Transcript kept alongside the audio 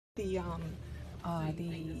The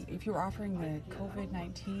if you're offering the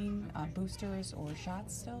COVID-19 boosters or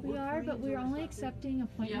shots still? We are, but we're only accepting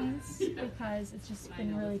appointments because it's just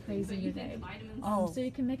been really crazy today. So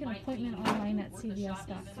you can make an appointment online at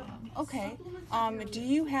cvs.com. Okay. Do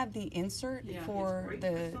you have the insert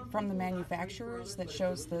from the manufacturers that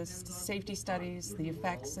shows the safety studies, the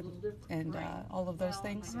effects, and all of those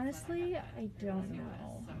things? Honestly, I don't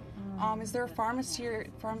know. Is there a pharmacist here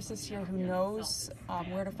who knows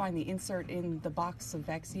where to find the insert in the box of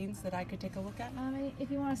vaccines that I could take a look at? If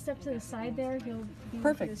you want to step to the side there, he'll be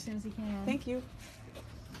with you as soon as he can. Thank you.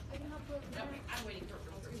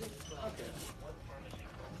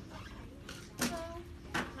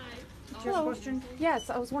 Hello. Question? Yes,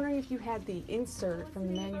 I was wondering if you had the insert from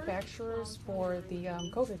the manufacturers for the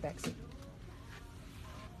COVID vaccine.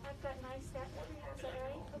 I've got 9 stacks over here. Is that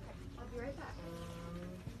right? Okay, I'll be right back.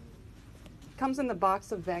 Comes in the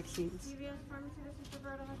box of vaccines. CVS Pharmacy, this is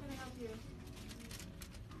Roberta. How can I help you?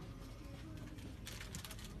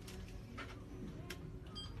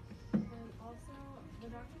 And also,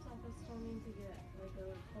 the doctor's office told me to get like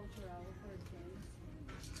a Culturelle for kids.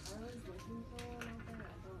 I was looking for one out there.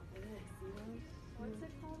 I didn't see one. What's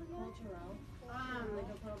it called again? Culturelle. Like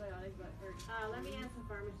a probiotic, but for. Let me ask the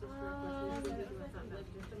pharmacist real quick.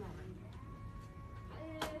 Just a moment.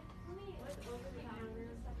 What's over the counter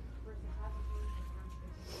stuff versus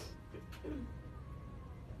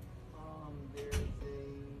There's a.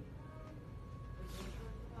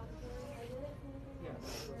 Yeah.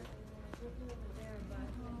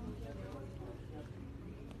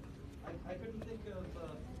 I couldn't think of.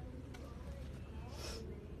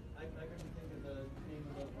 I couldn't think of the name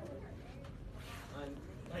of the product.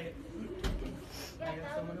 I have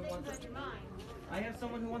someone who wants a. I have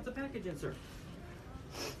someone who wants a package insert.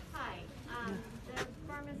 Hi. The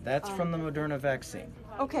pharmacist. That's from the Moderna vaccine.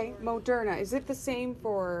 Okay, Moderna. Is it the same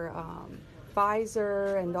for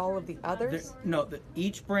Pfizer and all of the others?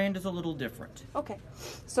 Each brand is a little different. Okay.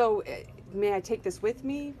 So may I take this with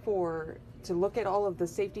me to look at all of the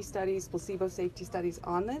safety studies, placebo safety studies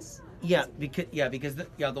on this? Yeah, because the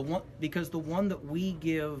one that we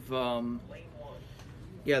give,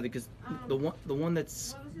 because the one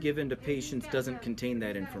that's given to patients doesn't contain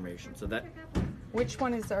that information. So that. Which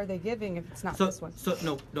one are they giving if it's not this one?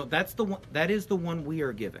 No, that's the one. That is the one we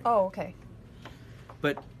are giving. Oh, okay.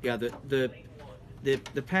 But yeah, the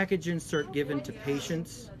package insert given to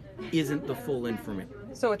patients isn't the full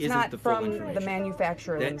information. So it's not from the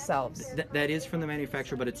manufacturer themselves. That is from the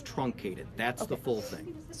manufacturer, but it's truncated. That's the full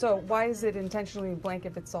thing. So why is it intentionally blank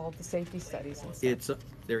if it's all of the safety studies and stuff?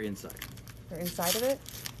 They're inside. They're inside of it?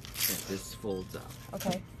 Yeah, this folds out.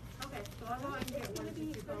 Okay. Okay, so I'll go and get one of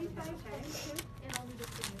these. and I'll need a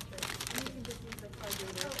signature. And you can just use the card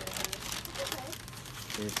reader.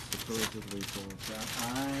 It supposedly folds out.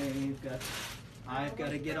 I've got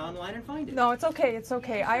to get online and find it. No, it's okay. It's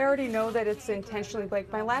okay. I already know that it's intentionally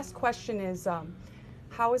blank. My last question is,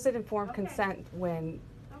 how is it informed consent when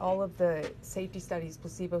all of the safety studies,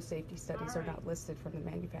 placebo safety studies, are not listed from the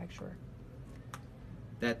manufacturer?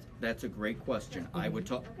 That's a great question. I would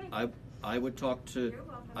talk to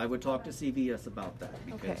CVS about that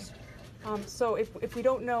because. Okay. So if we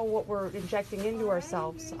don't know what we're injecting into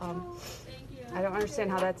ourselves, I don't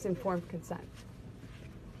understand how that's informed consent.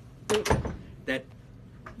 That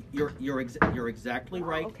you're exactly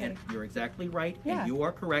right, okay. and you're exactly right, Yeah. and you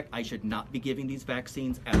are correct. I should not be giving these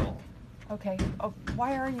vaccines at all. Okay.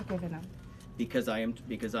 Why are you giving them? Because I am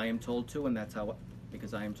told to, and that's how.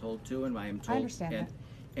 Because I am told to, and I am told. I understand that.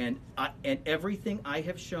 And everything I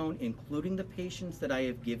have shown, including the patients that I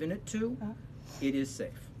have given it to, it is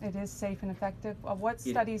safe. It is safe and effective. What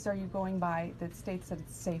studies are you going by that states that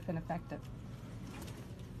it's safe and effective?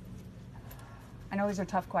 I know these are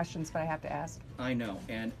tough questions, but I have to ask. I know,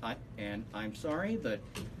 and I'm sorry that.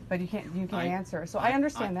 But you can't answer. So I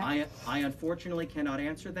understand that. I unfortunately cannot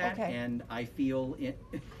answer that, okay. And I feel it.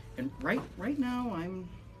 And right now I'm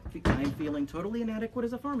feeling totally inadequate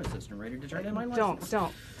as a pharmacist and ready to turn in my license.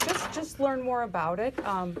 Don't. Just learn more about it.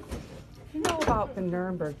 You know about the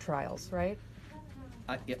Nuremberg trials, right?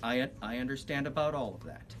 I understand about all of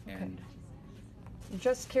that, and. Okay. I'm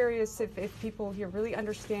just curious if people here really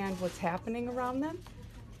understand what's happening around them,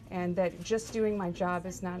 and that just doing my job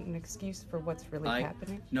is not an excuse for what's really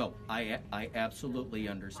happening. No, I absolutely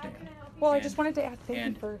understand. Well, I just wanted to ask. Thank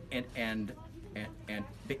you for. And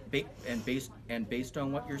based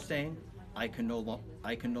on what you're saying, I can no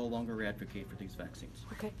longer advocate for these vaccines.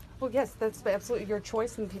 Okay. Well, yes, that's absolutely your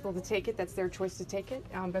choice, and the people to take it, that's their choice to take it.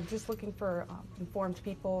 I'm just looking for informed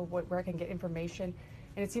people where I can get information,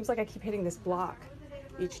 and it seems like I keep hitting this block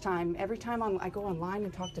each time. Every time I go online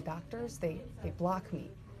and talk to doctors, they block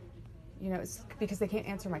me. you know, it's because they can't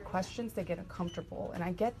answer my questions, they get uncomfortable, and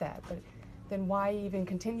I get that, but then why even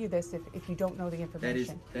continue this if you don't know the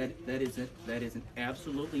information? That is an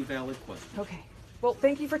absolutely valid question. Okay. Well,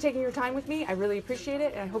 thank you for taking your time with me. I really appreciate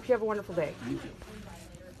it, and I hope you have a wonderful day. Thank you.